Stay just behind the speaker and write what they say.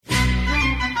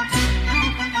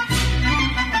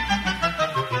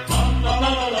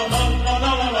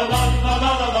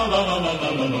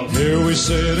we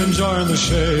sit, enjoying the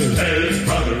shade. Hey,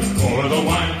 brother, pour the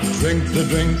wine. Drink the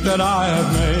drink that I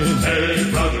have made. Hey,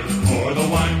 brother, pour the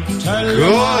wine.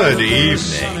 Good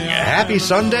evening. Happy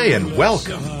Sunday and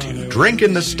welcome to Drink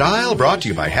in the Style, brought to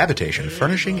you by Habitation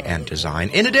Furnishing and Design.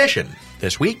 In addition,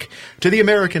 this week, to the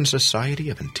American Society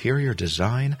of Interior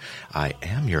Design, I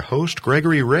am your host,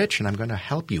 Gregory Rich, and I'm going to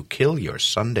help you kill your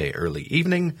Sunday early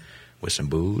evening with some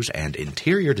booze and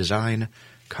interior design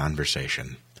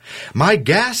conversation. My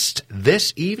guest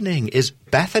this evening is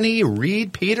Bethany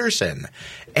Wrede Peterson,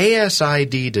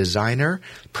 ASID designer,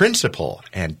 principal,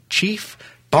 and chief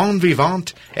bon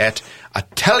vivant at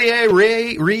Atelier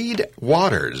Reed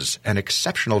Waters, an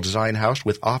exceptional design house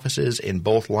with offices in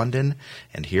both London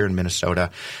and here in Minnesota.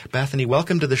 Bethany,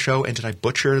 welcome to the show. And did I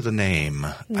butcher the name?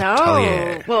 No.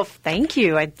 Atelier. Well, thank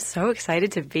you. I'm so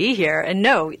excited to be here. And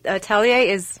no,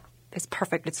 Atelier is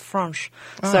perfect. It's French.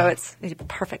 So it's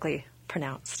perfectly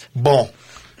pronounced. Bon.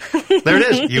 There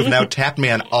it is. You've now tapped me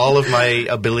on all of my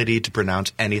ability to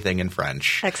pronounce anything in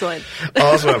French. Excellent.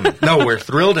 Awesome. No, we're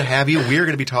thrilled to have you. We're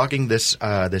going to be talking this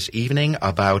evening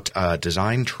about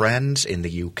design trends in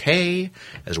the UK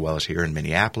as well as here in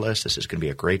Minneapolis. This is going to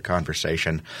be a great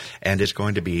conversation, and it's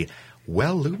going to be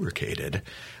well lubricated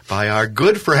by our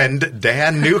good friend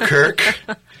Dan Newkirk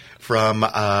from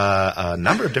a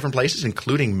number of different places,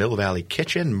 including Mill Valley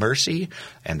Kitchen, Mercy,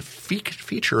 and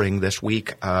featuring this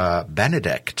week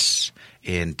Benedict's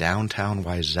in downtown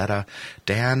Wayzata.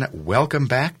 Dan, welcome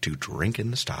back to Drink in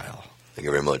the Style. Thank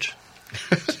you very much.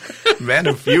 Man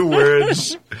of few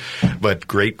words, but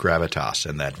great gravitas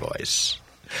in that voice.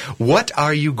 What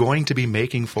are you going to be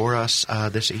making for us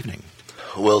this evening?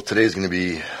 Well, today's going to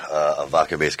be a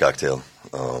vodka-based cocktail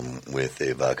with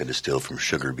a vodka distilled from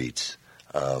sugar beets.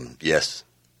 Yes,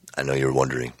 I know you're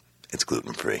wondering. It's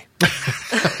gluten-free.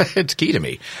 It's key to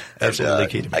me. Absolutely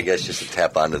key to me. I guess just to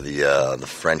tap onto the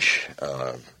French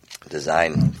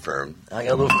design firm, I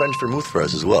got a little French vermouth for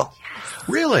us as well.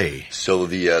 Really? So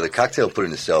the cocktail put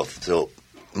in itself. So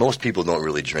most people don't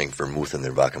really drink vermouth in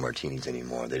their vodka martinis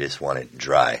anymore. They just want it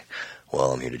dry.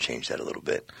 Well, I'm here to change that a little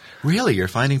bit. Really? You're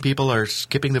finding people are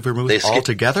skipping the vermouth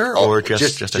altogether, or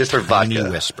just a for tiny vodka,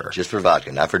 whisper? Just for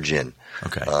vodka, not for gin.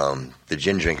 Okay. The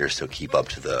gin drinkers still keep up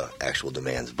to the actual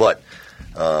demands. But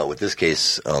with this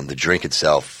case, the drink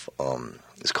itself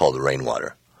is called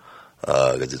Rainwater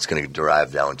because it's going to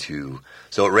derive down to –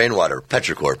 so Rainwater,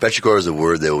 petrichor. Petrichor is a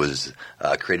word that was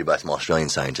created by some Australian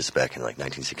scientists back in like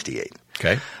 1968.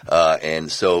 Okay. And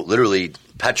so literally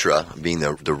Petra being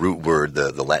the root word,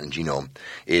 the Latin genome,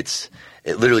 it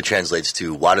literally translates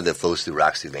to water that flows through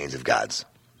rocks through veins of gods.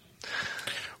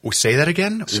 Well, say that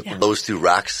again? Flows through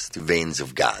rocks through veins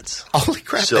of gods. Holy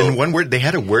crap. So, in one word, they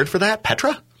had a word for that?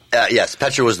 Petra? Yes,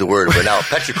 Petra was the word, but now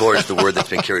petrichor is the word that's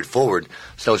been carried forward.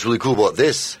 So what's really cool about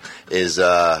this is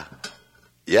the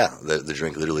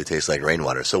drink literally tastes like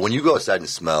rainwater. So when you go outside and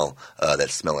smell that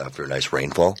smell after a nice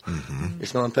rainfall, you're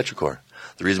smelling petrichor.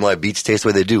 The reason why beets taste the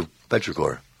way they do,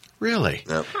 petrichor. Really?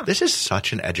 Yep. This is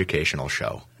such an educational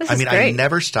show. This I is mean, great. I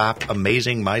never stop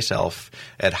amazing myself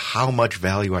at how much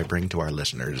value I bring to our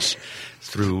listeners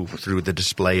through the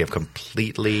display of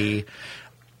completely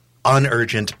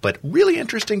unurgent but really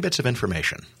interesting bits of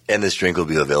information. And this drink will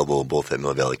be available both at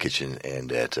Mill Valley Kitchen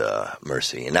and at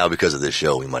Mercy. And now because of this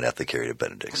show, we might have to carry it at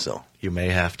Benedict's. So You may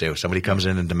have to. Somebody comes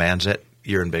in and demands it,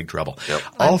 you're in big trouble. Yep.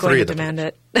 All I'm three going of to them.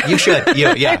 demand it. You should.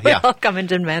 Yeah. I'll come and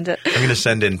demand it. I'm going to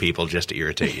send in people just to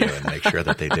irritate you and make sure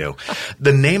that they do.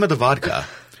 The name of the vodka.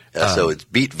 so it's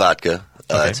beet vodka.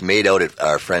 Okay. It's made out at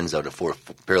our friends out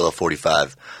at Parallel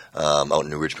 45 out in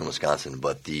New Richmond, Wisconsin.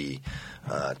 But the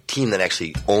team that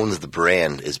actually owns the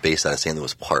brand is based out of St.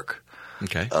 Louis Park.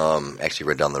 Okay. Actually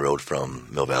right down the road from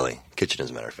Mill Valley Kitchen, as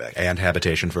a matter of fact. And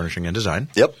Habitation Furnishing and Design.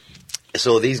 Yep.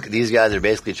 So these guys are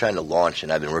basically trying to launch,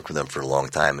 and I've been working with them for a long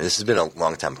time. And this has been a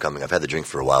long time coming. I've had the drink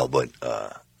for a while, but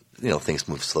things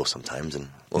move slow sometimes. And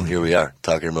here we are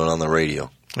talking about it on the radio.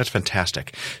 That's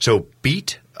fantastic. So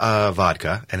beet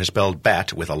vodka, and it's spelled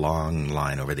bet with a long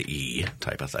line over the E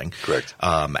type of thing. Correct.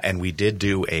 And we did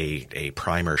do a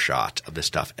primer shot of this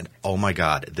stuff, and oh my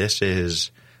God, this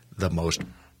is the most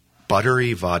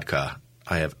buttery vodka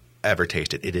I have ever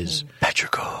tasted. It is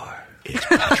petrichor. It's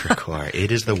petrichor.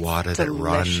 It is the water that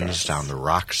Delicious. runs down the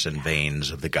rocks and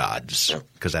veins of the gods,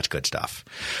 because that's good stuff.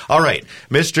 All right,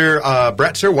 Mr.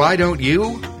 Bretzer, why don't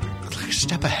you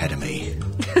step ahead of me?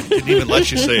 Didn't even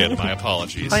let you say it. My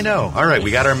apologies. I know. All right,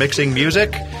 we got our mixing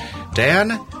music.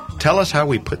 Dan, tell us how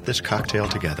we put this cocktail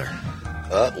together.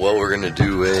 Well, we're going to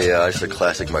do just a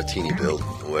classic martini build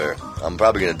where I'm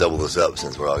probably going to double this up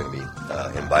since we're all going to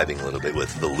be imbibing a little bit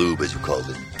with the lube, as you called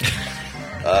it.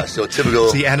 So typical.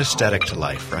 It's the anesthetic to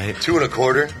life, right? 2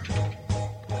 1/4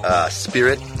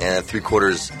 spirit, and three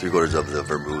quarters of the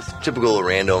vermouth. Typical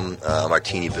random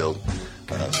martini build.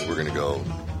 So we're going to go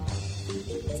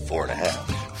 4.5.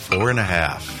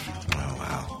 4.5. Oh,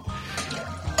 wow.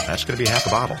 That's going to be half a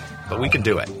bottle. But we can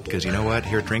do it, because you know what?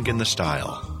 Here at Drinking the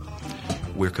Style,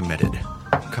 we're committed.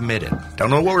 Committed. Don't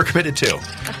know what we're committed to,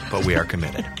 but we are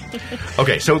committed.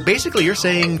 Okay, so basically you're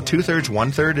saying 2/3,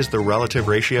 1/3 is the relative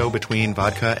ratio between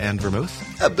vodka and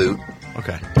vermouth? About.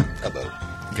 Okay.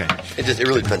 About. Okay. It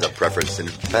really depends on preference, and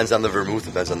it depends on the vermouth, it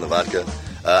depends on the vodka.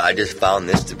 I just found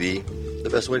this to be the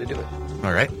best way to do it.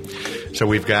 All right. So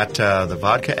we've got the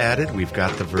vodka added. We've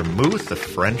got the vermouth, the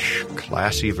French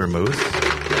classy vermouth,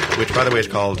 which, by the way, is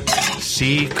called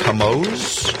C.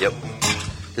 Camoes. Yep.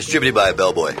 Distributed by a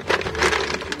bellboy.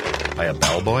 By a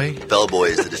bellboy? Bellboy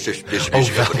is the distribution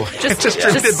company. Just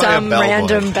Distributed by a some bellboy.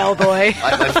 random bellboy.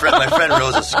 My friend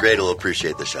Rosa Scrade will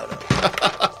appreciate the shout-out.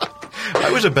 I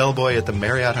was a bellboy at the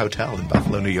Marriott Hotel in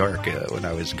Buffalo, New York when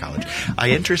I was in college. I,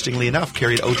 interestingly enough,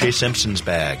 carried O.J. Simpson's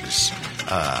bags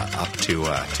up to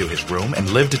his room and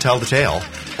lived to tell the tale.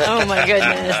 Oh, my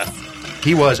goodness.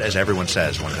 He was, as everyone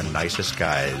says, one of the nicest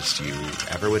guys you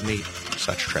ever would meet.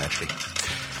 Such tragedy.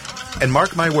 And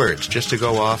mark my words, just to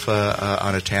go off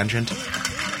on a tangent,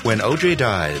 when O.J.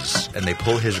 dies and they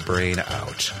pull his brain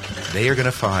out, they are going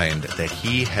to find that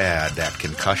he had that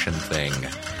concussion thing.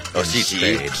 Oh, CTE.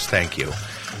 Spades, thank you.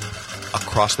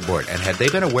 Across the board. And had they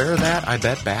been aware of that, I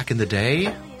bet back in the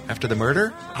day, after the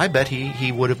murder, I bet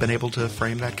he would have been able to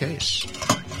frame that case.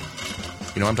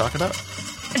 You know what I'm talking about?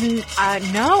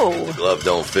 No. Glove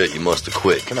don't fit, you must have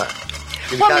quit. Come on.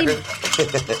 Well, I mean,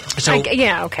 So,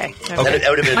 yeah, okay. That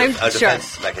would have been I'm a sure.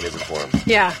 defense mechanism for him.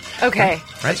 Yeah, okay. right?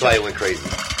 That's why he went crazy.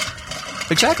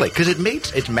 Exactly, because it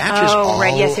matches Oh, all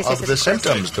right. Yes, of the of course.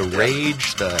 symptoms, the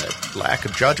rage, the lack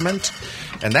of judgment.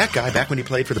 And that guy, back when he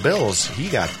played for the Bills, he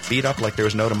got beat up like there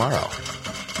was no tomorrow.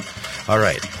 All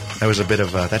right. That was a bit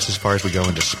of that's as far as we go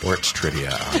into sports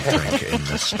trivia on Drink in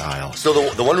this Style. So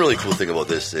the one really cool thing about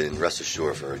this, and rest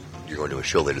assured, for you're going to a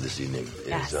show later this evening,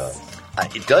 is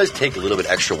it does take a little bit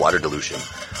extra water dilution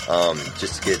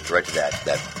just to get right to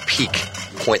that peak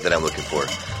point that I'm looking for.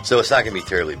 So it's not going to be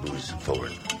terribly booze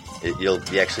forward. You'll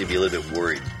actually be a little bit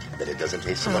worried that it doesn't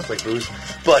taste so much like booze.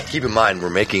 But keep in mind, we're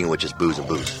making it with just booze and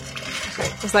booze.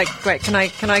 It's like, great, can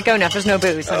I go now? There's no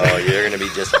booze. Oh, you're going to be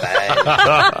just fine.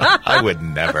 I would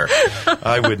never.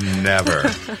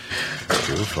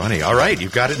 Too funny. All right,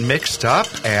 you've got it mixed up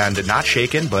and not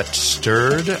shaken, but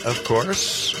stirred, of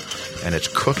course. And it's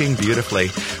cooking beautifully.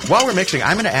 While we're mixing,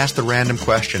 I'm going to ask the random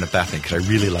question of Bethany because I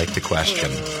really like the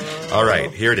question. All right,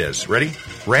 here it is. Ready?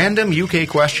 Random UK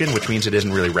question, which means it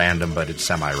isn't really random, but it's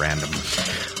semi-random.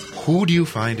 Who do you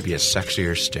find to be a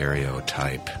sexier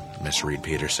stereotype, Miss Wrede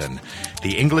Peterson?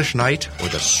 The English knight or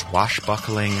the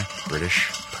swashbuckling British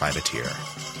privateer?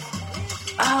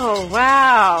 Oh,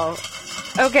 wow.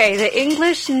 Okay, the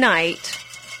English knight,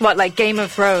 what, like Game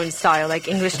of Thrones style, like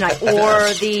English knight,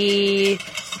 or the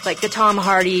Tom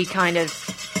Hardy kind of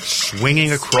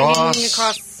Swinging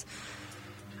across.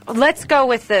 Let's go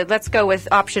with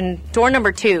option door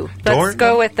number 2. Let's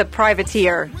go with the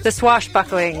privateer, the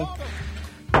swashbuckling.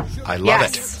 I love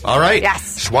it. All right.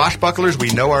 Yes. Swashbucklers,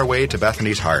 we know our way to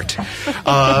Bethany's heart.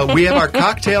 We have our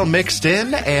cocktail mixed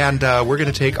in, and we're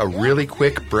going to take a really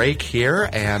quick break here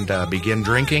and begin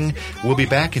drinking. We'll be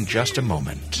back in just a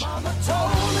moment. Mama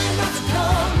told me not to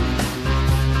come.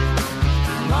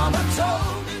 Mama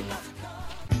told me not to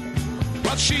come.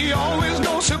 But she always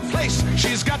knows her place.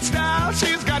 She's got style,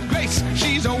 she's got grace.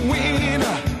 She's a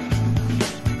winner.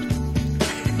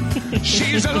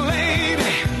 She's a lady.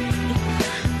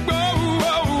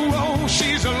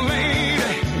 She's a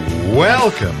lady.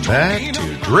 Welcome back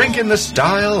to Drinkin' the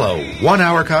Style, a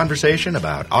 1-hour conversation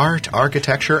about art,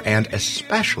 architecture, and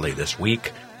especially this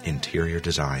week, interior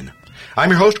design. I'm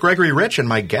your host, Gregory Rich, and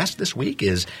my guest this week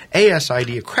is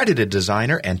ASID accredited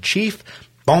designer and chief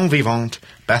bon vivant,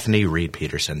 Bethany Wrede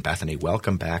Peterson. Bethany,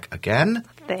 welcome back again.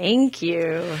 Thank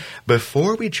you.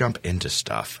 Before we jump into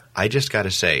stuff, I just got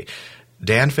to say,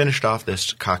 Dan finished off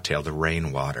this cocktail, the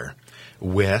Rainwater,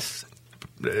 with...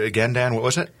 Again, Dan, what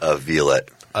was it? A Violette.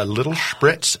 A little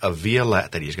spritz of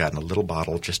Violette that he's got in a little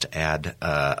bottle just to add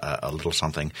a little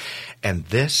something. And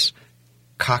this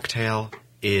cocktail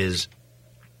is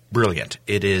brilliant.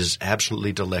 It is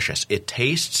absolutely delicious. It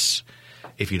tastes,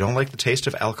 if you don't like the taste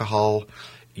of alcohol,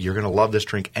 you're going to love this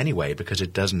drink anyway because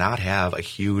it does not have a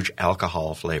huge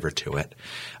alcohol flavor to it.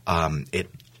 It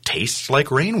tastes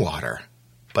like rainwater,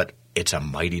 but it's a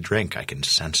mighty drink. I can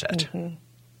sense it. Mm-hmm.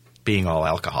 Being all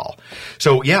alcohol.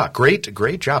 So, yeah, great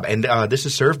job. And this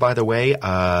is served, by the way,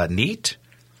 neat,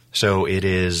 So it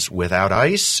is without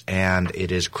ice, and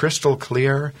it is crystal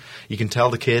clear. You can tell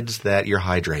the kids that you're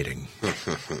hydrating.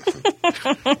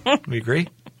 We agree?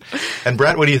 And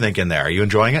Brett, what do you think in there? Are you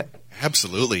enjoying it?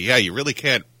 Absolutely. Yeah, you really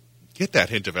can't get that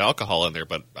hint of alcohol in there,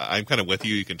 but I'm kind of with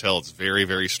you. You can tell it's very,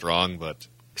 very strong, but...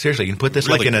 Seriously, you can put this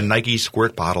really like in a Nike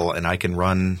squirt bottle, and I can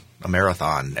run a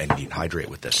marathon and hydrate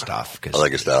with this stuff. I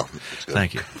like your style.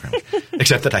 Thank you.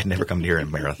 Except that I'd never come near a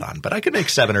marathon. But I could make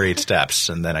 7 or 8 steps,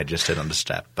 and then I'd just sit on the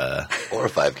step. Or a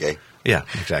 5K. Yeah,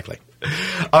 exactly.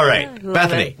 All right,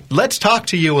 Bethany, let's talk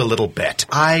to you a little bit.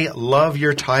 I love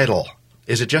your title.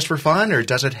 Is it just for fun, or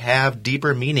does it have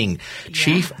deeper meaning? Yeah.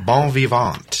 Chief Bon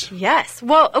Vivant. Yes.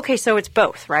 Well, okay, so it's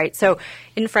both, right? So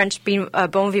in French, being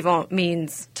bon vivant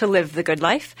means to live the good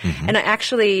life. Mm-hmm. And I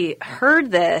actually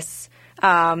heard this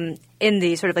in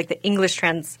the sort of like the English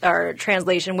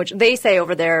translation, which they say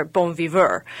over there, bon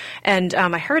viveur. And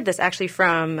I heard this actually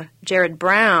from Jared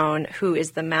Brown, who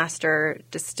is the master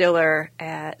distiller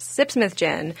at Sipsmith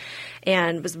Gin,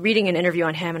 and was reading an interview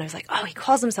on him, and I was like, oh, he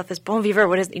calls himself this bon viveur.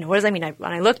 What does that mean?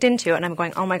 When I looked into it, and I'm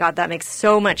going, oh my God, that makes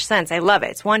so much sense. I love it.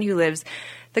 It's one who lives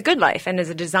the good life. And as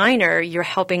a designer, you're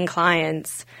helping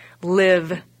clients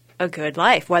live a good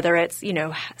life, whether it's,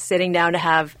 sitting down to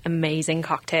have amazing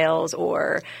cocktails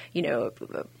or,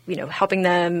 helping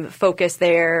them focus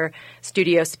their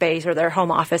studio space or their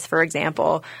home office, for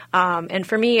example. And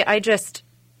for me,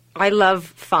 I love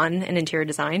fun and interior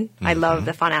design. Mm-hmm. I love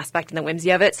the fun aspect and the whimsy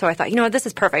of it. So I thought, this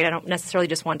is perfect. I don't necessarily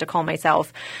just want to call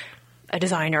myself a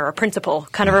designer or a principal.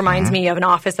 Kind of reminds me of an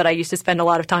office that I used to spend a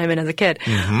lot of time in as a kid.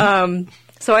 Mm-hmm.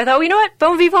 So I thought,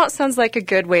 bon vivant sounds like a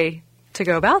good way to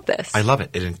go about this. I love it.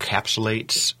 It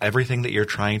encapsulates everything that you're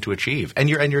trying to achieve, and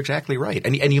you're exactly right.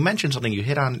 And you mentioned something. You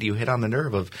hit on the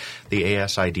nerve of the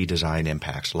ASID design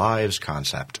impacts lives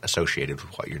concept associated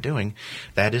with what you're doing.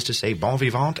 That is to say, bon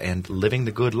vivant and living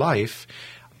the good life.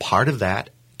 Part of that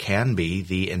can be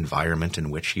the environment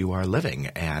in which you are living,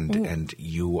 and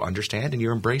you understand and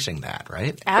you're embracing that,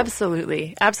 right?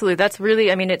 Absolutely, absolutely. That's really.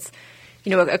 It's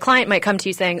a client might come to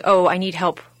you saying, "Oh, I need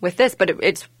help with this," but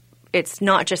it's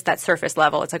not just that surface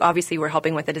level. It's like, obviously we're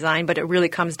helping with the design, but it really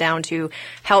comes down to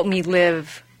help me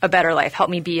live a better life, help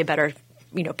me be a better,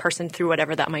 person through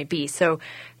whatever that might be. So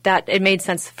that it made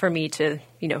sense for me to,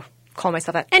 call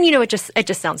myself that. And, it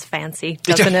just sounds fancy,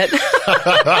 doesn't it?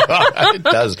 It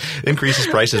does. Increases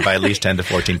prices by at least 10 to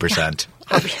 14%.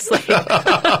 Obviously.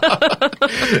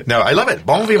 No, I love it.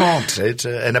 Bon vivant.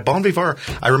 And a bon viveur.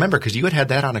 I remember because you had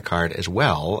that on a card as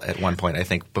well at one point, I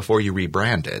think, before you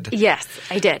rebranded. Yes,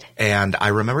 I did. And I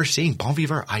remember seeing bon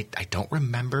viveur. I don't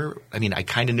remember. I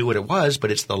kind of knew what it was,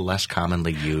 but it's the less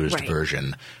commonly used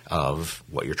version of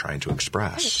what you're trying to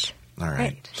express. Right. All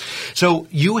right. So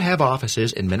you have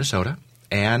offices in Minnesota.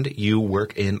 And you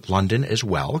work in London as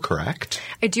well, correct?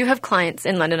 I do have clients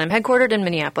in London. I'm headquartered in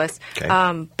Minneapolis.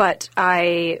 Okay. But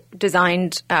I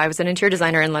was an interior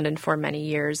designer in London for many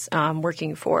years,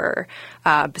 working for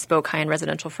bespoke high-end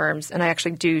residential firms. And I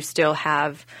actually do still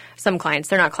have some clients.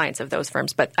 They're not clients of those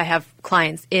firms, but I have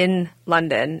clients in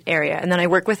London area. And then I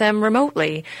work with them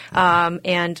remotely.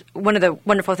 And one of the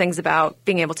wonderful things about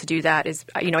being able to do that is,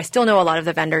 I still know a lot of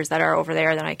the vendors that are over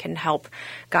there that I can help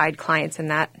guide clients in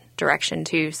that direction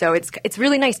too. So it's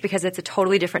really nice because it's a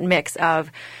totally different mix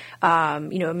of a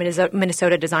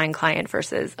Minnesota design client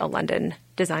versus a London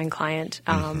design client.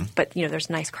 But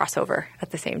there's nice crossover at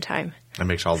the same time. That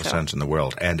makes all the sense in the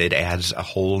world, and it adds a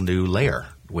whole new layer,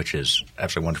 which is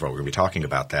absolutely wonderful. We're going to be talking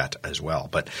about that as well.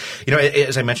 But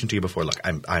as I mentioned to you before, look,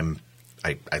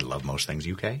 I love most things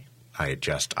UK. I'm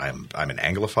an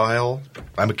Anglophile.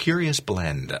 I'm a curious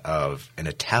blend of an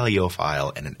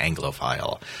Italiophile and an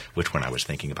Anglophile, which when I was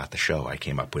thinking about the show, I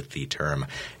came up with the term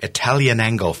Italian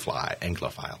Anglophile.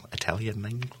 Italian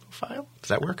Anglophile? Does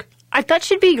that work? That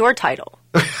should be your title.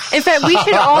 In fact, we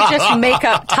should all just make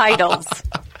up titles.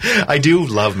 I do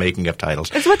love making up titles.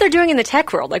 It's what they're doing in the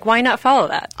tech world. Like, why not follow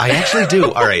that? I actually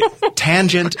do. All right.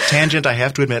 Tangent. I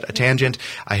have to admit, a tangent.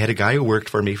 I had a guy who worked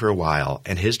for me for a while,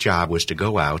 and his job was to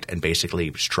go out and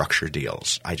basically structure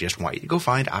deals. I just want you to go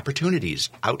find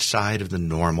opportunities outside of the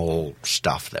normal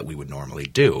stuff that we would normally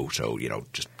do. So,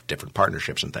 just different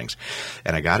partnerships and things.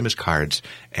 And I got him his cards,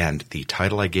 and the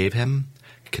title I gave him,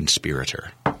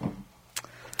 Conspirator.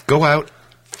 Go out.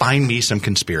 Find me some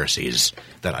conspiracies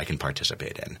that I can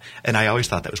participate in. And I always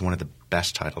thought that was one of the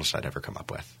best titles I'd ever come up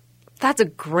with. That's a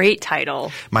great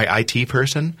title. My IT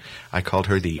person, I called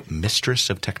her the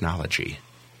Mistress of Technology,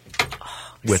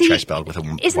 which I spelled with a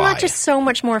Y. Isn't that just so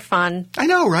much more fun? I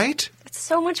know, right? It's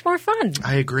so much more fun.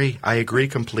 I agree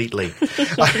completely.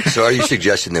 So are you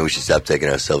suggesting that we should stop taking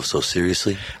ourselves so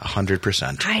seriously?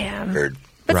 100%. I am. Heard.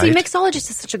 But see, mixologist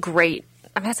is such a great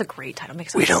that's a great title.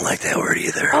 We don't like that word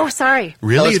either. Oh, sorry.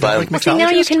 Really? No, You it's don't fine. like See, now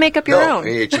you mixologist? can make up your own.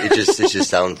 It just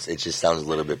sounds a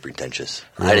little bit pretentious.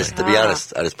 To be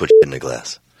honest, I just put in a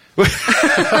glass.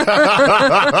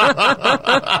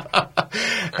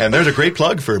 And there's a great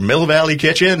plug for Mill Valley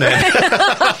Kitchen.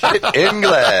 And In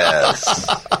glass.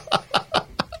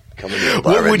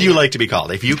 what would you like to be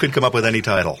called if you could come up with any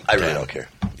title? I really don't care.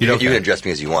 You don't You care? can address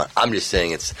me as you want. I'm just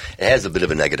saying it has a bit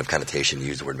of a negative connotation to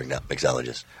use the word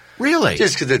mixologist. Really?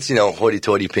 Just because it's,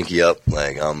 hoity-toity, pinky up,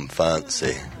 like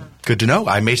fancy. Good to know.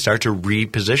 I may start to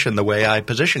reposition the way I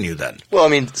position you then. Well, I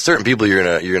mean, certain people you're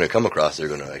gonna come across, they're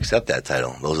gonna accept that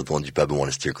title. Those are the ones you probably want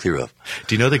to steer clear of.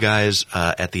 Do you know the guys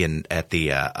at the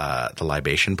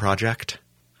Libation Project?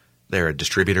 They're a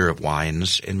distributor of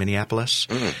wines in Minneapolis,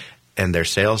 and their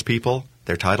salespeople,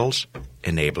 their titles,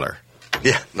 enabler.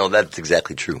 Yeah, no, that's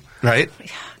exactly true. Right?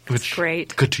 That's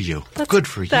great. Good to you. Good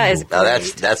for you. That is Now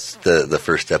great. that's the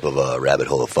first step of a rabbit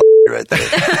hole of right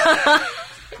there.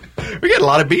 We get a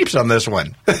lot of beeps on this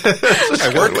one.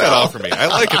 I worked that out for me. I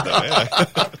like it though.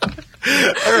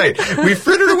 Yeah. All right. We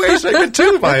frittered away segment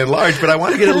 2 by and large, but I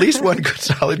want to get at least one good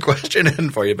solid question in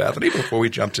for you, Bethany, before we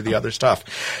jump to the other stuff.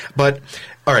 But,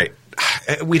 all right.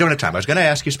 We don't have time. I was going to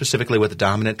ask you specifically what the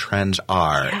dominant trends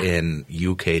are in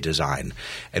UK design,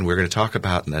 and we're going to talk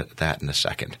about that in a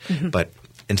second. But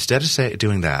instead of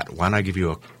doing that, why don't I give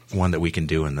you one that we can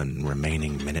do in the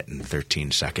remaining minute and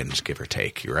 13 seconds, give or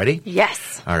take. You ready?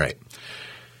 Yes. All right.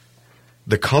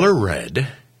 The color red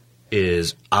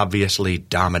is obviously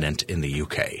dominant in the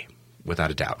UK,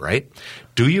 without a doubt, right?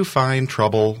 Do you find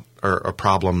trouble or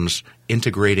problems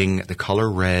integrating the color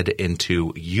red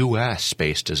into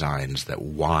US-based designs that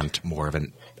want more of a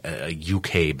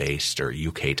UK-based or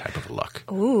UK type of a look?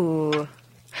 Ooh.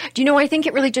 Do you know, I think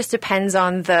it really just depends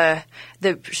on the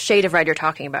shade of red you're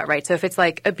talking about, right? So if it's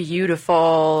like a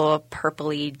beautiful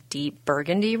purpley deep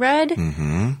burgundy red,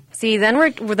 see, then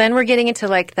we're getting into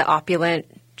like the opulent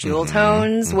jewel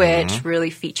tones, which really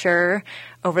feature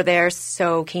over there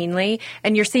so keenly.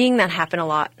 And you're seeing that happen a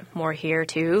lot more here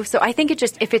too. So I think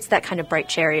if it's that kind of bright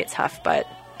cherry, it's tough, but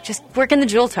just work in the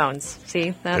jewel tones.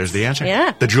 See? There's the answer.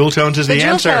 Yeah. The jewel tones is the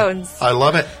jewel answer. tones. I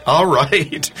love it. All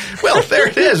right. Well, there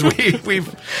it is. We've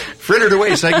frittered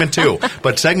away segment 2.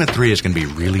 But segment 3 is going to be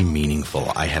really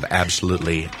meaningful. I have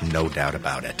absolutely no doubt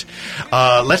about it.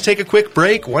 Let's take a quick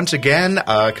break once again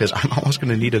because I'm almost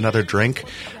going to need another drink.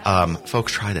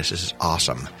 Folks, try this. This is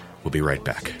awesome. We'll be right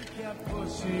back.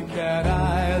 Pussycat,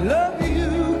 I love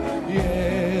you.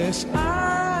 Yes,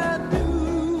 I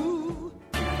do.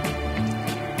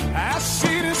 As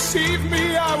she deceived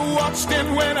me, I watched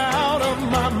and went out of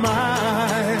my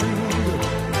mind.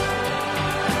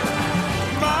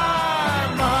 My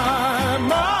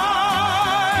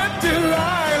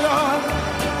Delilah.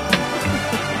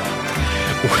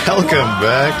 Welcome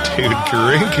back to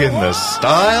Drinking the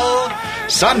Style.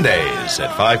 Sundays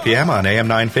at 5 p.m. on AM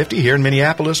 950 here in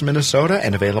Minneapolis, Minnesota,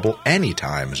 and available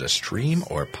anytime as a stream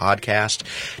or podcast.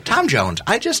 Tom Jones.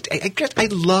 I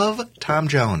love Tom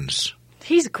Jones.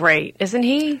 He's great, isn't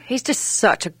he? He's just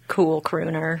such a cool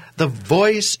crooner. The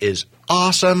voice is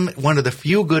awesome. One of the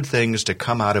few good things to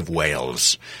come out of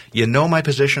Wales. You know my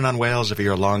position on Wales if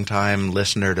you're a long-time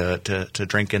listener to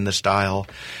Drink in the Style.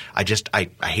 I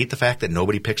hate the fact that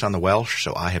nobody picks on the Welsh,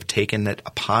 so I have taken it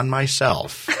upon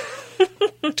myself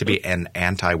to be an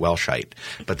anti-Welshite.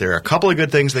 But there are a couple of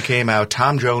good things that came out.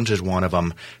 Tom Jones is one of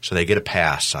them, so they get a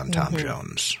pass on Tom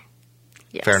Jones.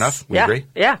 Yes. Fair enough? We agree?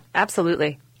 Yeah,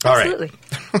 absolutely. All right. Absolutely.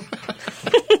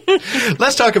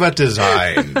 Let's talk about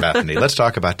design, Bethany. Let's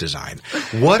talk about design.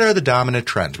 What are the dominant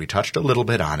trends? We touched a little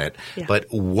bit on it, but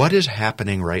what is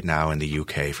happening right now in the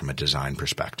UK from a design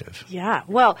perspective? Yeah.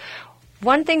 Well,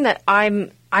 one thing that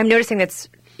I'm noticing that's,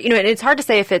 and it's hard to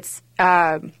say if it's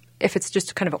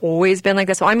just kind of always been like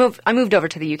this. So I moved over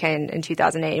to the UK in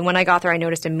 2008, and when I got there, I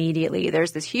noticed immediately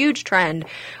there's this huge trend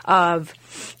of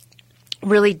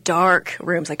really dark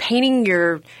rooms, like painting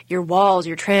your walls,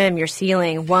 your trim, your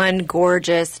ceiling, one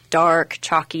gorgeous, dark,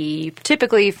 chalky,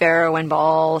 typically Pharaoh and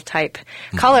Ball type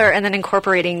color, and then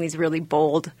incorporating these really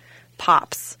bold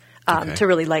pops to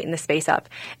really lighten the space up.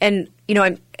 And,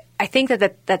 I think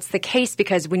that's the case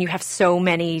because when you have so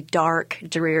many dark,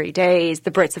 dreary days, the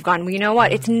Brits have gone, well, you know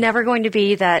what? It's never going to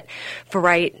be that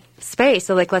bright space.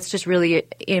 So, let's just really,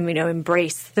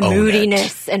 embrace the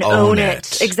moodiness and own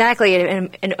it. Exactly.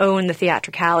 And own the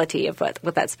theatricality of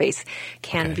what that space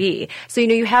can be. So,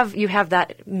 you have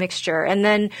that mixture. And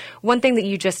then one thing that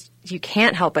you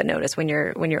can't help but notice when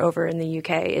you're over in the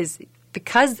UK is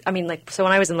because, so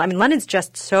when I was London's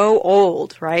just so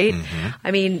old, right? I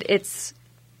mean,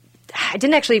 I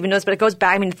didn't actually even notice, but it goes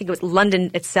back. I mean, I think it was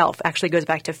London itself actually goes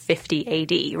back to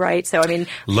 50 AD, right? So, I mean,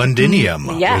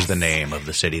 Londinium yes. was the name of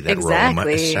the city that Exactly.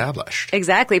 Rome established.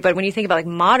 Exactly. But when you think about like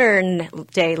modern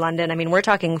day London, I mean, we're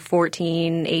talking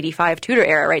 1485 Tudor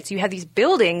era, right? So you have these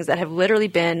buildings that have literally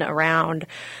been around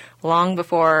long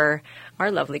before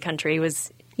our lovely country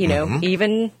was,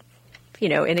 even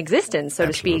in existence, so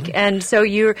Absolutely. to speak. And so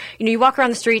you walk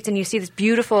around the streets and you see this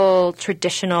beautiful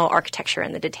traditional architecture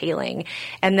and the detailing.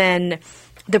 And then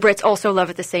the Brits also love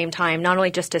at the same time, not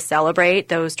only just to celebrate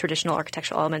those traditional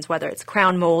architectural elements, whether it's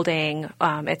crown molding,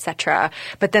 etc.,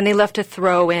 but then they love to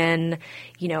throw in,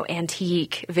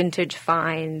 antique, vintage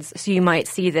finds. So you might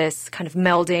see this kind of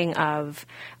melding of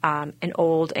an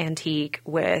old antique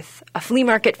with a flea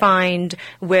market find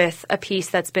with a piece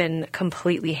that's been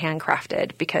completely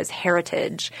handcrafted, because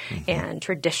heritage and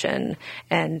tradition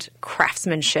and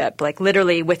craftsmanship, like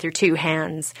literally with your two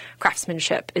hands,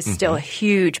 craftsmanship is still a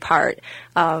huge part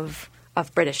of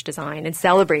British design and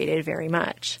celebrated very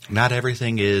much. Not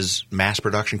everything is mass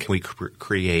production. Can we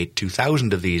create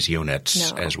 2,000 of these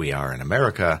units as we are in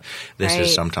America? This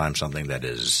is sometimes something that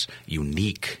is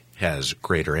unique, has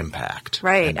greater impact,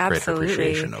 right? And Absolutely. greater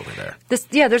appreciation over there.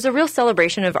 There's a real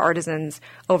celebration of artisans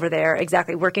over there.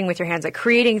 Exactly, working with your hands, like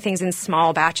creating things in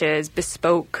small batches,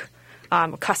 bespoke.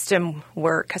 Custom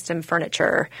work, custom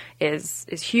furniture is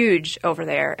huge over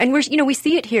there, and we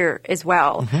see it here as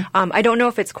well. I don't know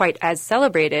if it's quite as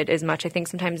celebrated as much. I think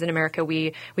sometimes in America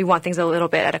we want things a little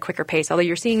bit at a quicker pace. Although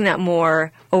you're seeing that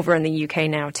more over in the UK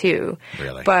now too.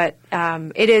 Really, but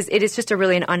it is just a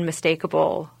really an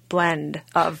unmistakable blend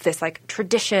of this like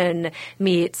tradition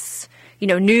meets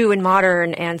new and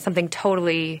modern, and something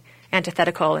totally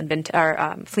antithetical and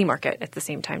flea market at the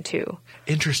same time too.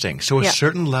 Interesting. So a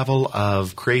certain level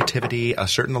of creativity, a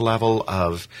certain level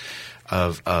of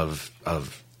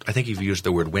I think you've used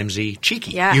the word whimsy,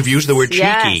 cheeky. Yes. You've used the word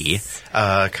cheeky, Yes.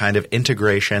 kind of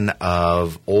integration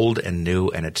of old and new,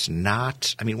 and it's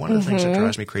not. I mean, one of the things that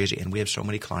drives me crazy, and we have so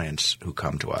many clients who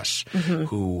come to us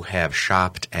who have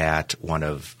shopped at one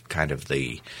of kind of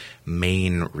the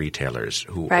main retailers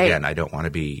who, again, I don't want to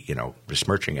be,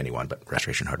 besmirching anyone, but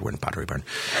Restoration Hardware and Pottery Barn.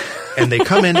 And they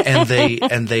come in and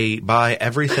they buy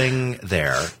everything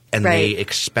there, and they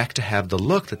expect to have the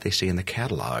look that they see in the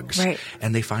catalogs. Right.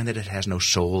 And they find that it has no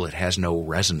soul, it has no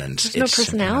resonance. There's no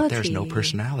personality. There's no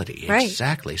personality. Right.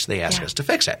 Exactly. So they ask us to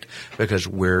fix it because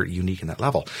we're unique in that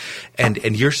level. And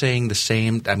you're saying the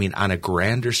same, I mean, on a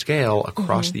grander scale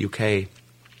across the UK,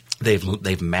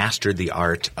 they've mastered the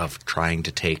art of trying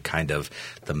to take kind of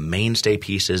the mainstay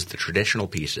pieces, the traditional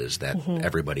pieces that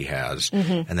everybody has,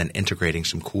 and then integrating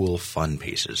some cool, fun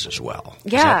pieces as well.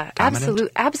 Yeah,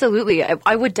 absolutely.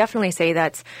 I would definitely say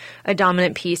that's a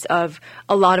dominant piece of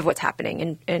a lot of what's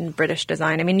happening in British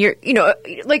design. I mean,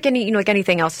 like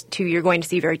anything else too, you're going to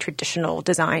see very traditional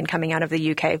design coming out of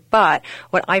the UK. But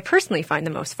what I personally find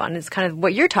the most fun is kind of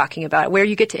what you're talking about, where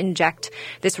you get to inject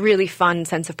this really fun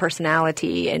sense of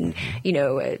personality and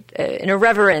an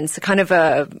irreverence, kind of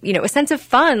a sense of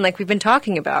fun, like we've been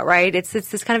talking about, right? It's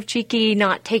this kind of cheeky,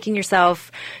 not taking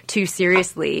yourself too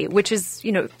seriously, which is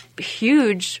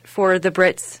huge for the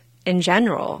Brits in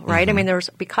general, right? I mean,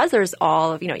 because there's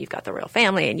all of you've got the royal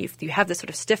family, and you have this sort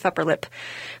of stiff upper lip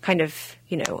kind of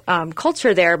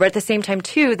culture there, but at the same time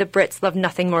too, the Brits love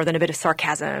nothing more than a bit of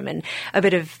sarcasm and a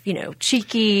bit of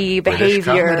cheeky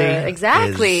behavior.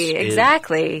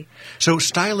 Exactly. So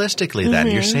stylistically,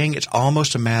 then you're saying it's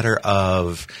almost a matter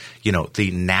of the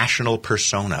national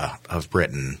persona of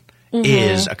Britain.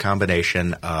 Is a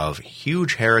combination of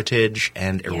huge heritage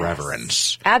and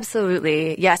irreverence. Yes,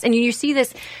 absolutely, yes. And you see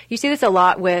this a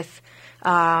lot with.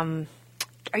 Are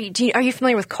you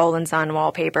familiar with Cole & Son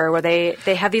wallpaper, where they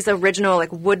have these original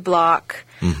like woodblock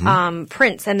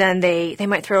prints, and then they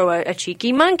might throw a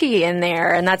cheeky monkey in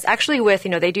there, and that's actually with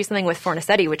they do something with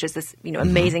Fornasetti, which is this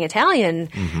amazing Italian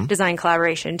design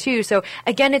collaboration too. So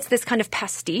again, it's this kind of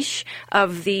pastiche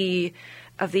of the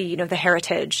the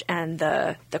heritage and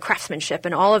the craftsmanship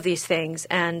and all of these things,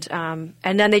 and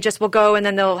then they just will go and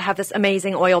then they'll have this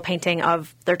amazing oil painting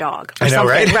of their dog or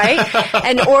something, right?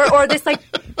 And or this like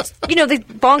the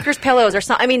bonkers pillows or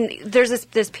something. I mean, there's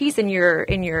this piece in your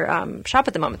shop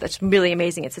at the moment that's really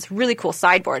amazing. It's this really cool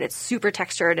sideboard. It's super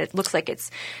textured. It looks like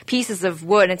it's pieces of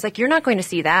wood. And it's like you're not going to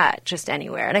see that just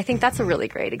anywhere. And I think that's a really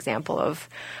great example of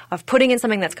putting in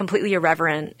something that's completely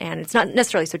irreverent, and it's not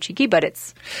necessarily so cheeky, but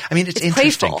it's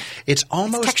interesting. Playful. It's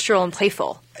almost textural and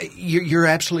playful. You're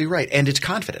absolutely right, and it's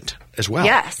confident as well.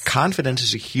 Yes, confidence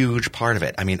is a huge part of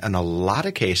it. I mean, in a lot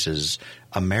of cases,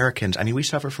 Americans, I mean, we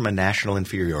suffer from a national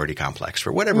inferiority complex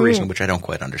for whatever reason, which I don't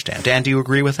quite understand. Dan, do you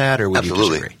agree with that, or would you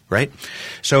disagree? Right?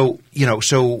 So,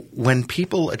 so when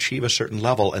people achieve a certain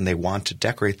level and they want to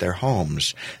decorate their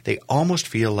homes, they almost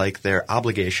feel like their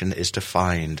obligation is to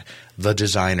find the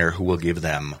designer who will give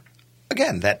them,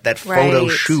 again, that photo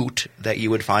shoot that you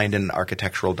would find in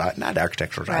architectural – not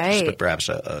architectural digest, but perhaps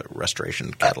a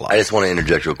restoration catalog. I just want to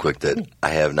interject real quick that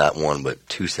I have not one but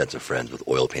two sets of friends with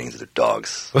oil paintings of their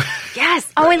dogs. Yes.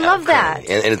 Oh, I love that.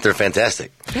 And they're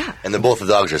fantastic. Yeah. And both the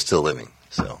dogs are still living.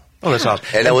 So. Oh, that's awesome.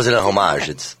 And that wasn't a homage.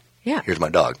 It's here's my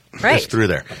dog. Right. It's through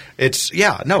there. It's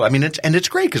it's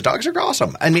great because dogs are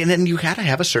awesome. I mean, and you got to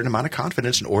have a certain amount of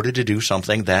confidence in order to do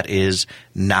something that is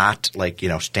not like,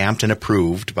 stamped and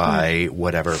approved by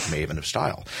whatever maven of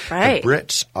style. Right. The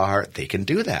Brits they can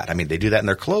do that. I mean, they do that in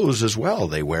their clothes as well.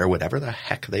 They wear whatever the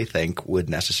heck they think would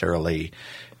necessarily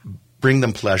bring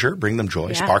them pleasure, bring them joy.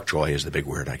 Yeah. Spark joy is the big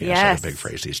word, I guess, or the big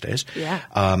phrase these days. Yeah.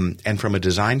 And from a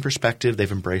design perspective,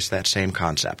 they've embraced that same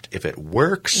concept. If it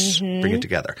works, bring it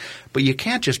together. But you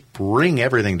can't just bring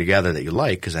everything together that you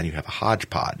like because then you have a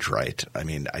hodgepodge, right? I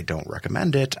mean, I don't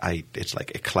recommend it. It's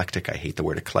like eclectic. I hate the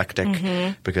word eclectic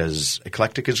because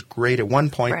eclectic is great at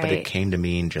one point, but it came to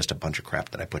mean just a bunch of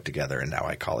crap that I put together, and now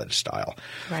I call it a style.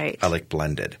 Right. I like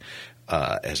blended.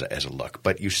 As a look.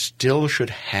 But you still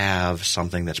should have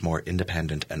something that's more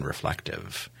independent and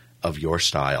reflective of your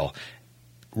style.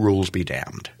 Rules be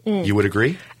damned. You would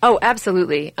agree? Oh,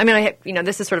 absolutely. I mean,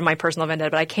 this is sort of my personal vendetta,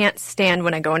 but I can't stand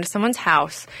when I go into someone's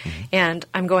house and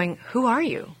I'm going, who are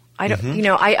you? I don't,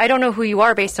 I don't know who you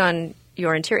are based on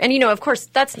your interior. And, of course,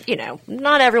 that's,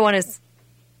 not everyone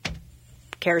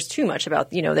cares too much about,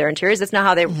 their interiors. That's not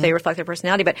how they reflect their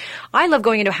personality. But I love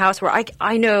going into a house where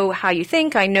I know how you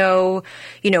think. I know,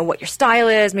 what your style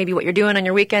is, maybe what you're doing on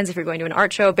your weekends if you're going to an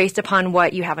art show based upon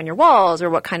what you have on your walls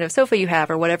or what kind of sofa you have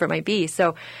or whatever it might be.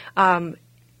 So, and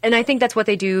I think that's what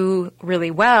they do really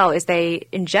well is they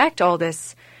inject all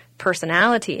this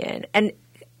personality in. And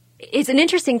it's an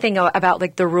interesting thing about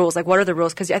like the rules, like what are the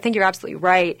rules? Because I think you're absolutely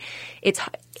right.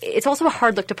 It's also a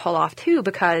hard look to pull off too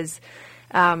because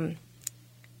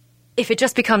if it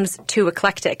just becomes too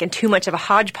eclectic and too much of a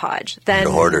hodgepodge, then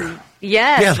hoarder.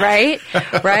 Yes, right,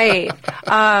 right.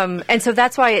 And so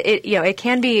that's why it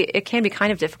can be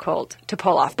kind of difficult to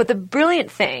pull off. But the brilliant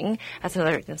thing that's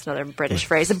another British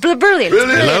phrase. Brilliant.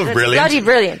 I love brilliant. Bloody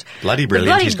brilliant. Bloody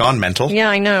brilliant. She's gone mental. Yeah,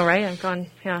 I know, right? I've gone.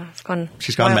 Yeah, it's gone.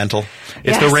 She's gone mental.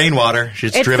 It's the rainwater.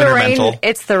 She's driven her mental.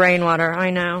 It's the rainwater. I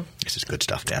know. This is good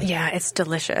stuff, Dan. Yeah, it's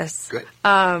delicious. Great.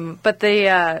 But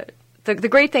the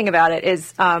great thing about it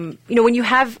is, when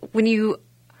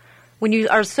you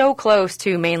are so close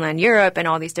to mainland Europe and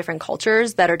all these different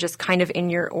cultures that are just kind of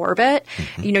in your orbit,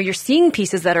 you're seeing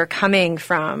pieces that are coming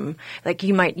from, like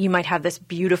you might have this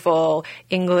beautiful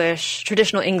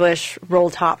traditional English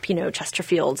roll top,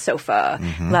 Chesterfield sofa,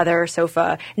 leather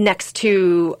sofa next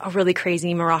to a really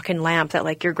crazy Moroccan lamp that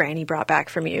like your granny brought back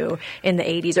from you in the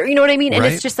 80s, or you know what I mean? And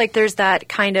it's just like there's that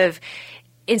kind of,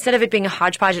 instead of it being a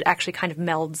hodgepodge, it actually kind of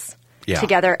melds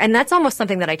together. And that's almost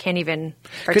something that I can't even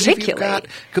articulate.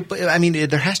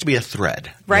 There has to be a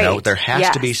thread. Right. There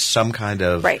has to be some kind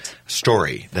of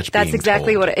story that's being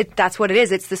exactly told. That's what it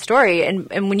is. It's the story.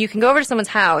 And when you can go over to someone's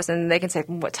house and they can say,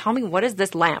 tell me, what is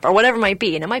this lamp? Or whatever it might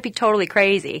be. And it might be totally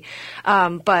crazy.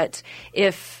 But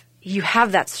if you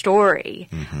have that story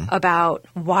about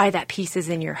why that piece is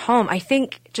in your home, I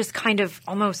think just kind of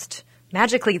almost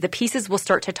magically the pieces will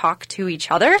start to talk to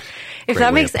each other, if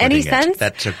that makes any sense.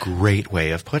 That's a great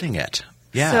way of putting it.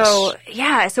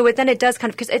 Yes. So then it does kind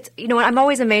of, because it's, I'm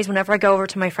always amazed whenever I go over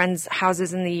to my friends'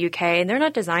 houses in the UK, and they're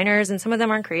not designers, and some of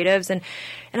them aren't creatives, and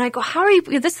I go, how are you,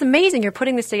 this is amazing, you're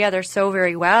putting this together so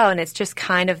very well, and it's just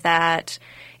kind of that,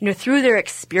 through their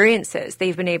experiences,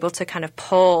 they've been able to kind of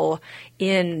pull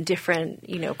in different,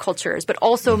 cultures, but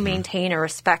also maintain a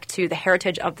respect to the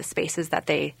heritage of the spaces that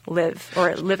they live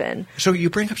in. So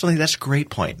you bring up something, that's a great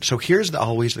point. So here's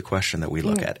always the question that we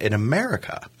look at. In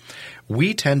America,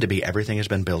 we tend to be, everything has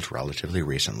been built relatively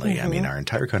recently. I mean, our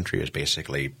entire country is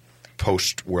basically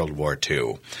post-World War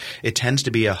II. It tends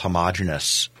to be a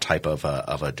homogeneous type of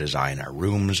a design. Our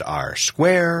rooms are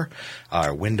square.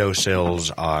 Our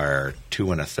windowsills are 2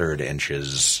 1/3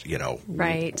 inches,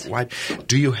 wide.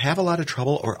 Do you have a lot of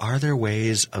trouble, or are there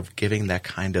ways of giving that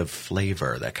kind of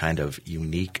flavor, that kind of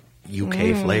unique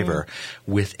UK flavor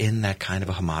within that kind of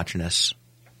a homogeneous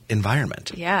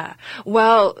environment? Yeah.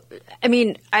 Well, I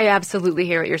mean, I absolutely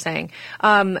hear what you're saying.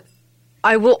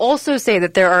 I will also say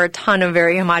that there are a ton of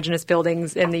very homogeneous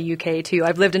buildings in the UK too.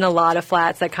 I've lived in a lot of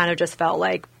flats that kind of just felt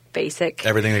like basic.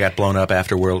 Everything that got blown up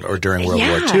after during World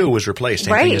War II was replaced.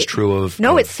 Same thing is true of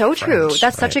No, it's so true. France,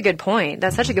 That's such a good point.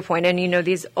 That's such a good point. And,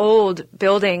 these old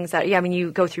buildings that,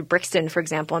 you go through Brixton, for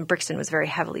example, and Brixton was very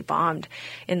heavily bombed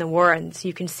in the war. And so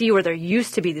you can see where there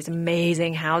used to be these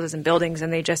amazing houses and buildings,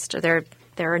 and there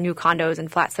are new condos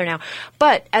and flats there now.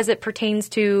 But as it pertains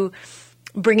to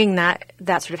bringing that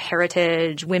sort of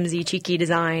heritage, whimsy, cheeky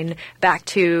design back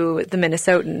to the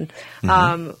Minnesotan,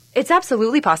 it's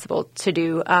absolutely possible to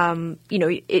do.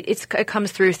 It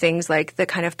comes through things like the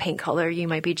kind of paint color you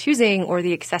might be choosing, or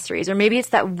the accessories, or maybe it's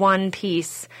that one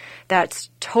piece that's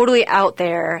totally out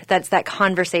there. That's that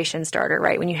conversation starter,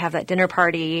 right? When you have that dinner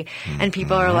party and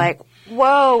people are like,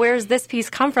 whoa, where's this piece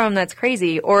come from? That's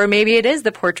crazy. Or maybe it is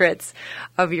the portraits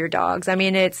of your dogs. I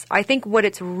mean, I think what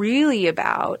it's really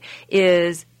about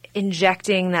is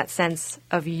injecting that sense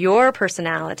of your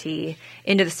personality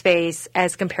into the space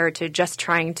as compared to just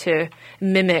trying to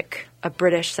mimic a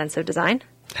British sense of design.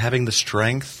 Having the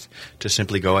strength to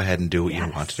simply go ahead and do what you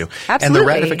want to do. Absolutely. And the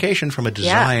ratification from a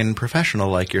design professional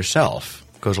like yourself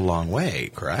goes a long way,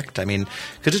 correct? I mean,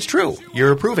 because it's true.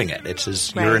 You're approving it.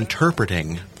 You're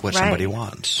interpreting what somebody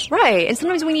wants. Right. And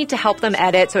sometimes we need to help them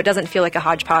edit so it doesn't feel like a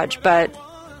hodgepodge, but,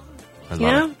 there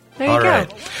you go.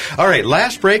 All right.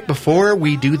 Last break before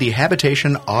we do the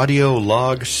Habitation audio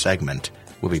log segment.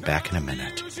 We'll be back in a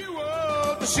minute.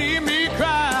 To see me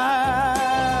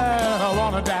cry, I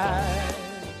wanna die.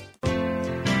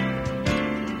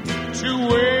 To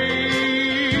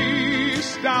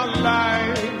waste our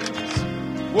lives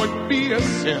would be a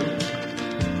sin.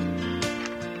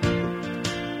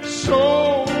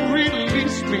 So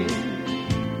release me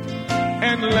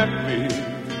and let me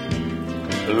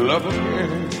love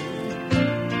again.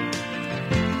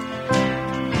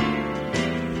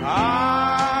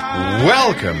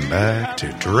 Welcome back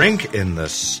to Drink in the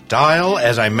Style.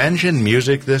 As I mentioned,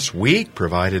 music this week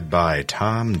provided by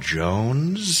Tom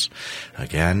Jones.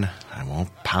 Again, I won't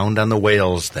pound on the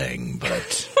Wales thing,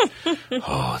 but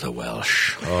the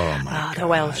Welsh. Oh my God. The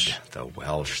Welsh. The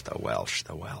Welsh, the Welsh,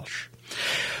 the Welsh.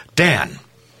 Dan,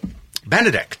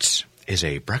 Benedict's is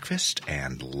a breakfast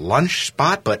and lunch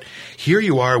spot, but here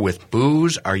you are with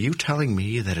booze. Are you telling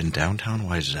me that in downtown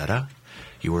Wayzata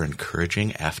you were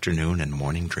encouraging afternoon and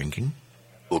morning drinking?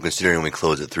 Well, considering we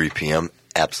close at 3 p.m.,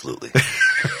 absolutely.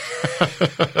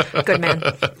 Good man.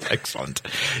 Excellent.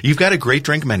 You've got a great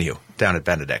drink menu down at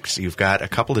Benedict's. You've got a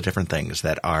couple of different things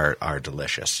that are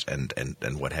delicious and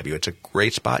what have you. It's a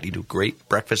great spot. You do great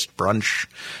breakfast, brunch,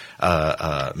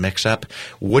 mix-up.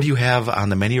 What do you have on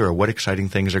the menu, or what exciting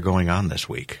things are going on this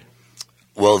week?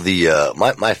 Well,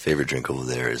 my favorite drink over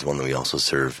there is one that we also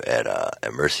serve at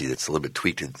Mercy that's a little bit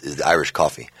tweaked, is the Irish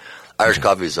coffee. Irish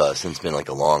coffee has since been like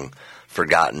a long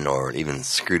forgotten or even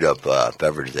screwed up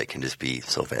beverage that can just be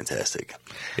so fantastic.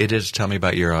 It is. Tell me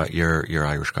about your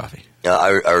Irish coffee.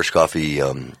 Irish coffee,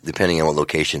 depending on what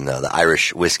location, the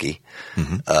Irish whiskey.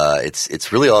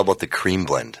 It's really all about the cream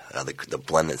blend, the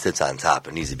blend that sits on top.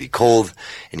 It needs to be cold.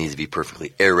 It needs to be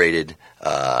perfectly aerated.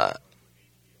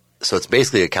 So it's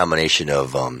basically a combination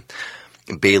of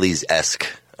Bailey's-esque,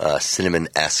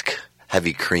 cinnamon-esque,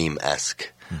 heavy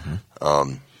cream-esque.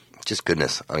 Just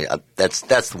goodness. I mean,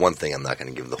 that's the one thing I'm not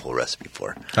going to give the whole recipe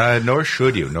for. Nor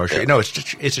should you. No,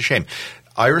 it's a shame.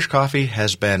 Irish coffee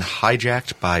has been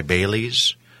hijacked by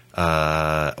Bailey's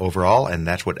overall, and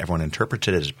that's what everyone interprets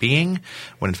it as being,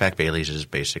 when in fact Bailey's is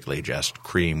basically just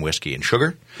cream, whiskey, and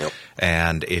sugar. Yep.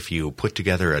 And if you put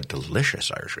together a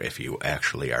delicious Irish, if you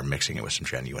actually are mixing it with some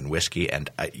genuine whiskey, and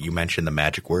you mentioned the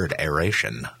magic word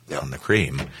aeration on the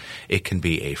cream, it can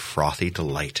be a frothy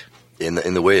delight. In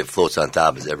the way it floats on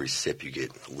top is every sip you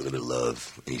get a little bit of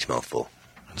love in each mouthful.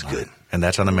 It's good. And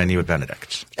that's on the menu at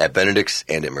Benedict's. At Benedict's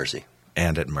and at Mercy.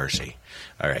 And at Mercy.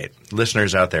 All right.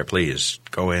 Listeners out there, please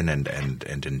go in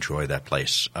and enjoy that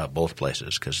place, both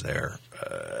places, because they're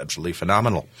absolutely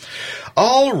phenomenal.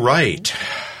 All right.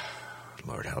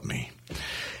 Lord help me.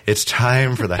 It's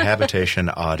time for the Habitation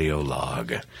audio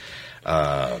log,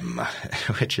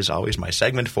 which is always my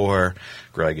segment for.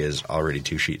 Greg is already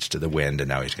 2 sheets to the wind, and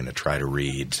now he's going to try to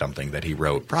read something that he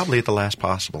wrote probably at the last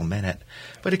possible minute.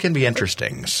 But it can be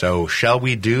interesting. So shall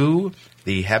we do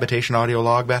the Habitation audio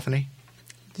log, Bethany?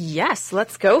 Yes,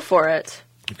 let's go for it.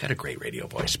 You've got a great radio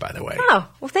voice, by the way. Oh,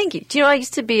 well, thank you. Do you know I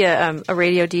used to be a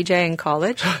radio DJ in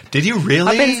college? Did you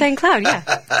really? Up in St. Cloud, yeah.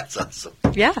 That's awesome.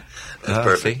 Yeah. That's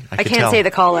perfect. See, I can't say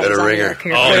the call letters Got a on ringer.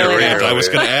 here. Oh, yeah, I was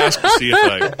going to ask to see if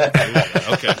I...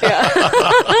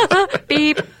 Okay.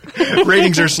 Beep.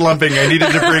 Ratings are slumping. I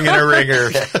needed to bring in a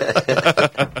ringer.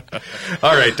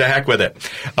 All right, to heck with it.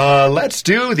 Let's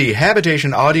do the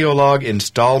Habitation audio log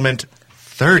installment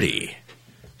 30.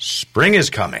 Spring is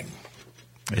coming.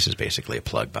 This is basically a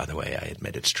plug, by the way. I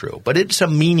admit it's true. But it's a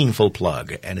meaningful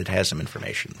plug, and it has some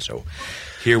information. So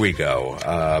here we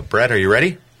go. Brett, are you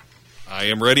ready? I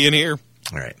am ready in here.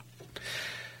 All right.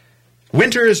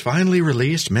 Winter has finally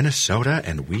released Minnesota,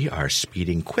 and we are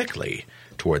speeding quickly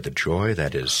toward the joy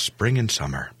that is spring and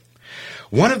summer.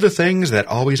 One of the things that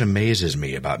always amazes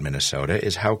me about Minnesota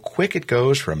is how quick it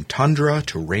goes from tundra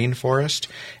to rainforest,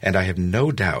 and I have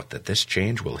no doubt that this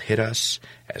change will hit us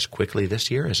as quickly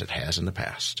this year as it has in the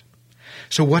past.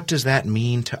 So what does that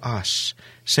mean to us?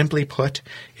 Simply put,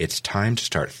 it's time to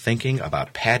start thinking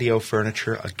about patio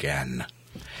furniture again.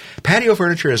 Patio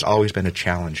furniture has always been a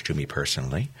challenge to me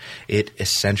personally. It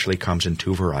essentially comes in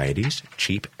two varieties,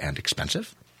 cheap and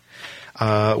expensive,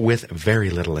 with very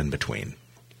little in between.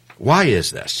 Why is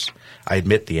this? I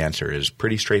admit the answer is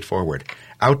pretty straightforward.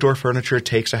 Outdoor furniture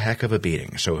takes a heck of a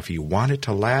beating, so if you want it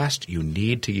to last, you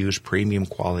need to use premium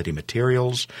quality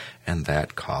materials, and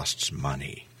that costs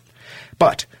money.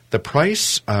 But the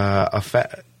price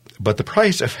affects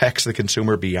the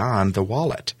consumer beyond the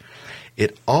wallet.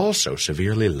 It also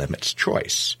severely limits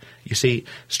choice. You see,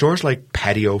 stores like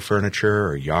Patio Furniture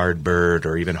or Yardbird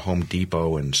or even Home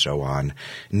Depot and so on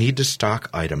need to stock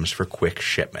items for quick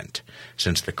shipment.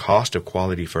 Since the cost of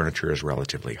quality furniture is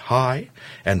relatively high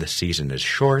and the season is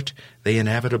short, they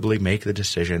inevitably make the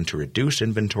decision to reduce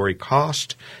inventory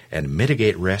cost and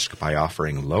mitigate risk by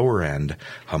offering lower-end,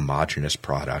 homogeneous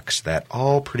products that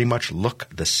all pretty much look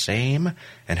the same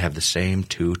and have the same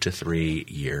 2 to 3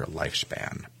 year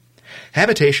lifespan.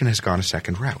 Habitation has gone a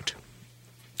second route.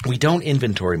 We don't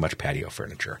inventory much patio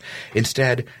furniture.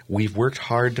 Instead, we've worked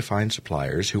hard to find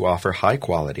suppliers who offer high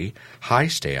quality, high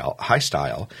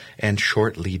style, and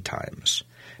short lead times.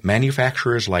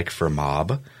 Manufacturers like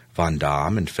Fermob, Von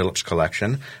Damme, and Phillips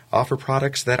Collection offer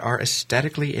products that are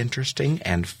aesthetically interesting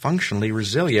and functionally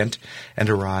resilient and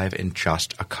arrive in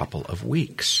just a couple of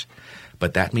weeks.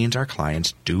 But that means our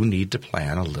clients do need to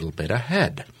plan a little bit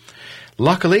ahead.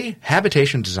 Luckily,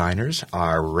 habitation designers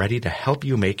are ready to help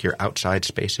you make your outside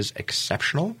spaces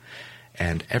exceptional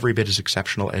and every bit as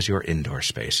exceptional as your indoor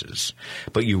spaces.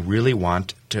 But you really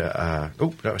want to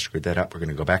I screwed that up. We're going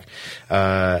to go back.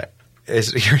 But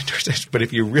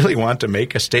if you really want to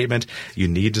make a statement, you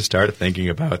need to start thinking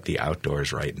about the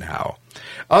outdoors right now.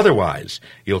 Otherwise,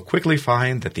 you'll quickly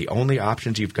find that the only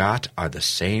options you've got are the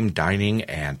same dining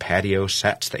and patio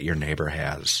sets that your neighbor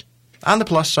has. On the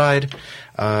plus side,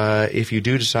 if you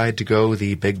do decide to go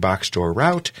the big box store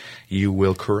route, you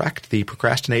will correct the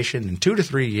procrastination in 2 to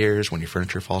 3 years when your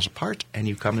furniture falls apart and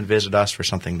you come and visit us for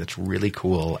something that's really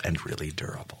cool and really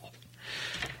durable.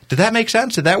 Did that make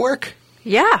sense? Did that work?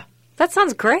 Yeah, that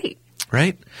sounds great.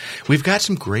 Right? We've got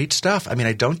some great stuff. I mean,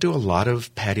 I don't do a lot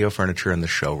of patio furniture in the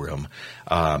showroom.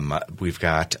 We've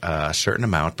got a certain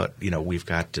amount, but, we've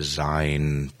got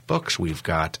design books. We've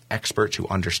got experts who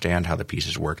understand how the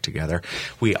pieces work together.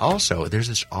 There's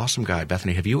this awesome guy,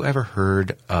 Bethany. Have you ever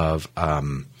heard of,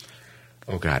 Homme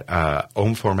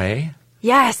Forme?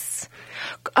 Yes.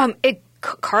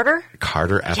 Carter?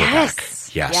 Carter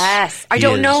Everbeck. Yes. I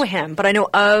don't know him, but I know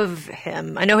of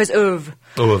him. I know his oeuvre.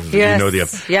 Yes. You know the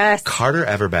oeuvre. Yes. Carter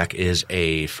Everbeck is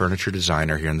a furniture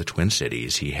designer here in the Twin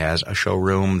Cities. He has a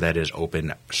showroom that is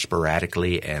open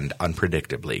sporadically and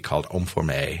unpredictably called Homme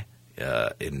Forme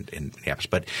in Minneapolis.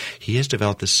 But he has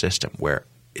developed this system where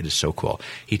it is so cool.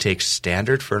 He takes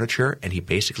standard furniture and he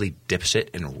basically dips it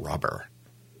in rubber.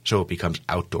 So it becomes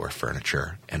outdoor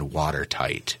furniture and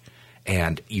watertight.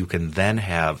 And you can then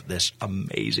have this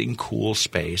amazing, cool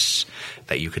space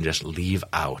that you can just leave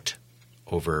out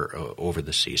over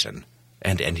the season.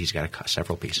 And he's got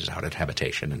several pieces out at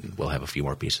Habitation, and we'll have a few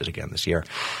more pieces again this year.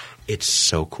 It's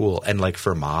so cool. And like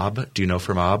Fermob, do you know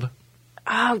Fermob?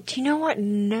 Oh, do you know what?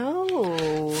 No.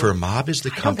 Fermob is the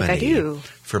company. I don't think I do.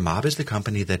 Fermob is the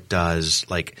company that does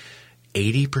like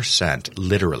 80%,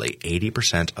 literally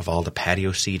 80% of all the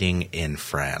patio seating in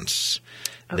France.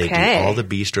 They do all the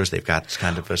bistros. They've got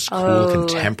kind of a cool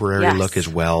contemporary look as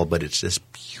well, but it's this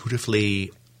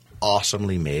beautifully,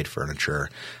 awesomely made furniture,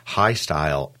 high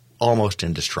style, almost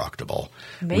indestructible.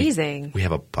 Amazing. We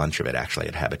have a bunch of it actually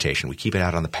at Habitation. We keep it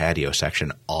out on the patio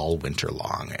section all winter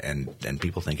long, and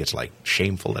people think it's like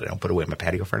shameful that I don't put away my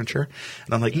patio furniture.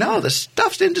 And I'm like, no, this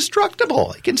stuff's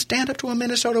indestructible. It can stand up to a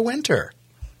Minnesota winter.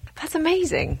 That's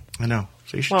amazing. I know.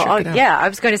 So you should check it out. Yeah, I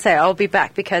was going to say I'll be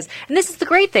back because – and this is the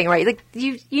great thing, right? Like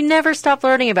you never stop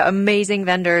learning about amazing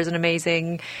vendors and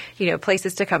amazing,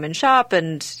 places to come and shop.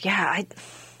 And,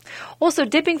 also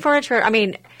dipping furniture – I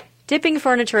mean, dipping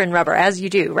furniture in rubber, as you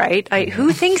do, right?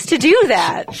 Who thinks to do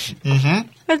that? Mm-hmm.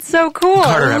 That's so cool.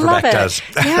 Carter I love Everbeck it. does.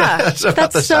 Yeah, that's about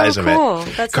that's the size so of cool.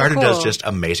 it. That's Carter so cool. does just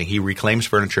amazing. He reclaims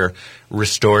furniture,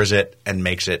 restores it, and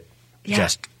makes it Yeah.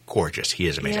 just gorgeous. He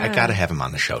is amazing. Yeah. I got to have him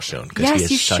on the show soon because Yes, he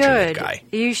is you such should. a good guy.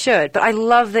 You should. But I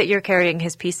love that you're carrying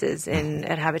his pieces in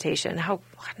at Habitation.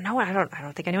 No, I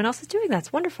don't think anyone else is doing that.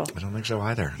 It's wonderful. I don't think so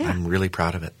either. Yeah. I'm really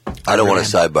proud of it. I don't want to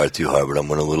sidebar too hard, but I'm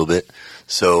going to a little bit.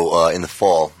 So in the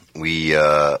fall, we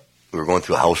were going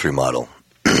through a house remodel,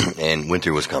 and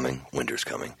winter's coming,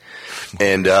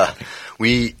 and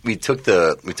we took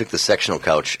the sectional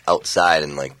couch outside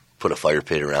and like put a fire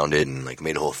pit around it and like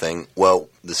made a whole thing. Well,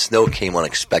 the snow came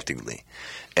unexpectedly,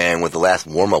 and with the last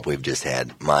warm up we've just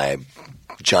had, my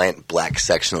giant black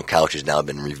sectional couch has now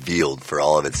been revealed for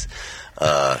all of its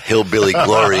hillbilly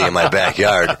glory in my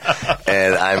backyard,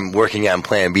 and I'm working on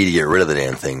Plan B to get rid of the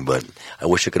damn thing. But I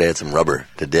wish I could have had some rubber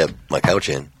to dip my couch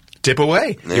in. Dip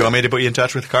away. Yeah. You want me to put you in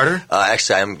touch with Carter?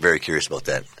 Actually, I'm very curious about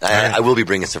that. I will be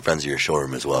bringing some friends to your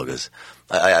showroom as well because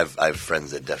I have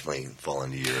friends that definitely fall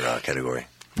into your category.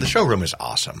 The showroom is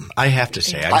awesome. I have to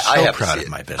say, I'm I so have to proud see of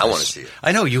my it. business. I wanna see it.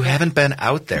 I know you haven't been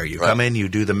out there. You come in, you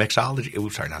do the mixology. Oh,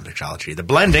 sorry, not mixology. The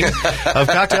blending of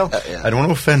cocktail. Yeah. I don't want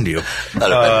to offend you.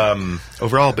 Not offended.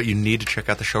 Overall, but you need to check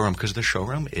out the showroom because the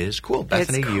showroom is cool.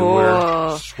 Bethany, cool. you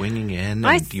were swinging in,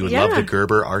 and you love the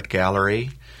Gerber Art Gallery.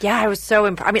 Yeah, I was so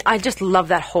impressed. I mean, I just love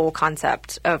that whole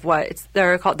concept of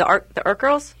they're called the art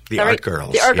girls. The Is that Art right?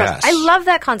 Girls, The art girls. yes. I love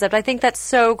that concept. I think that's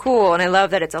so cool, and I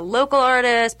love that it's a local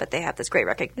artist, but they have this great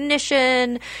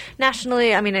recognition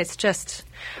nationally. I mean, it's just.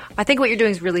 I think what you're doing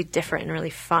is really different and really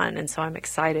fun, and so I'm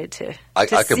excited to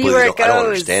see where it goes. I don't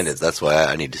understand it. That's why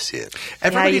I need to see it.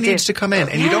 Everybody you needs do. to come in,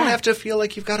 and you don't Yeah. have to feel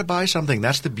like you've got to buy something.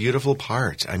 That's the beautiful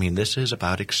part. I mean, this is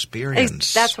about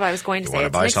experience. That's what I was going to you say. want to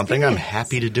It's buy an something? I'm experience.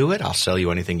 happy to do it. I'll sell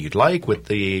you anything you'd like, with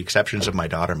the exceptions of my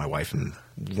daughter, my wife, and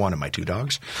one of my 2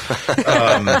 dogs.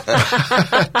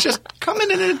 Just come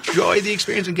in and enjoy the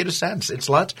experience and get a sense. It's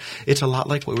a lot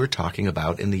like what we were talking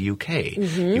about in the UK.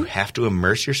 Mm-hmm. You have to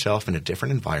immerse yourself in a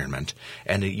different environment,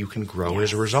 and you can grow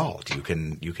as a result. You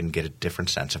can get a different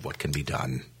sense of what can be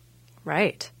done.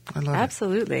 Right. I love it.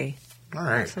 Absolutely. All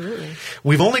right. Absolutely.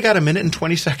 We've only got 1 minute and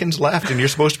 20 seconds left, and you're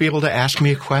supposed to be able to ask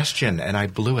me a question, and I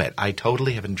blew it. I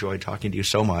totally have enjoyed talking to you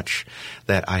so much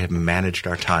that I have managed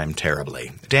our time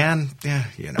terribly. Dan,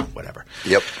 whatever.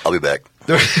 Yep, I'll be back.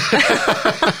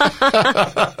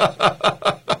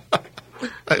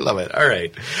 I love it. All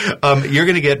right. You're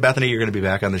going to get, Bethany, you're going to be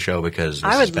back on the show because this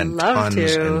I has would been love tons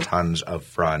to. and tons of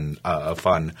fun.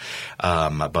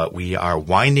 But we are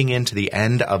winding into the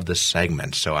end of the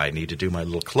segment, so I need to do my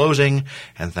little closing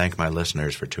and thank my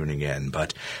listeners for tuning in.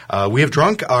 But we have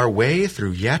drunk our way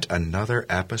through yet another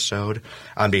episode.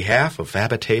 On behalf of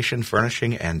Habitation,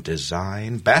 Furnishing, and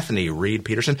Design, Bethany Wrede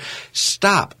Peterson.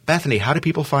 Stop. Bethany, how do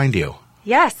people find you?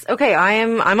 Yes. Okay.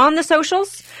 I'm on the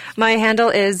socials. My handle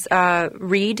is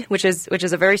Wrede, which is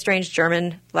a very strange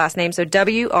German last name. So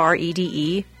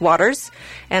WREDE Waters,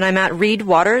 and I'm at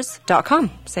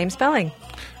wredewaters.com. Same spelling.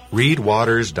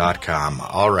 Wredewaters.com.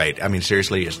 All right. I mean,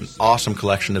 seriously, it's an awesome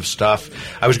collection of stuff.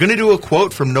 I was going to do a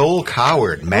quote from Noel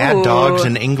Coward, Mad Ooh. Dogs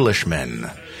and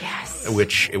Englishmen. Yes.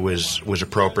 Which it was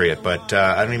appropriate, but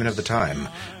I don't even have the time.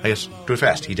 I guess do it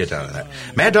fast. He did none of that.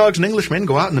 Mad dogs and Englishmen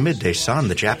go out in the midday sun.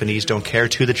 The Japanese don't care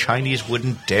to. The Chinese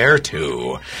wouldn't dare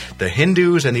to. The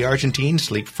Hindus and the Argentines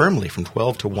sleep firmly from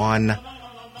 12 to 1.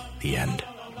 The end.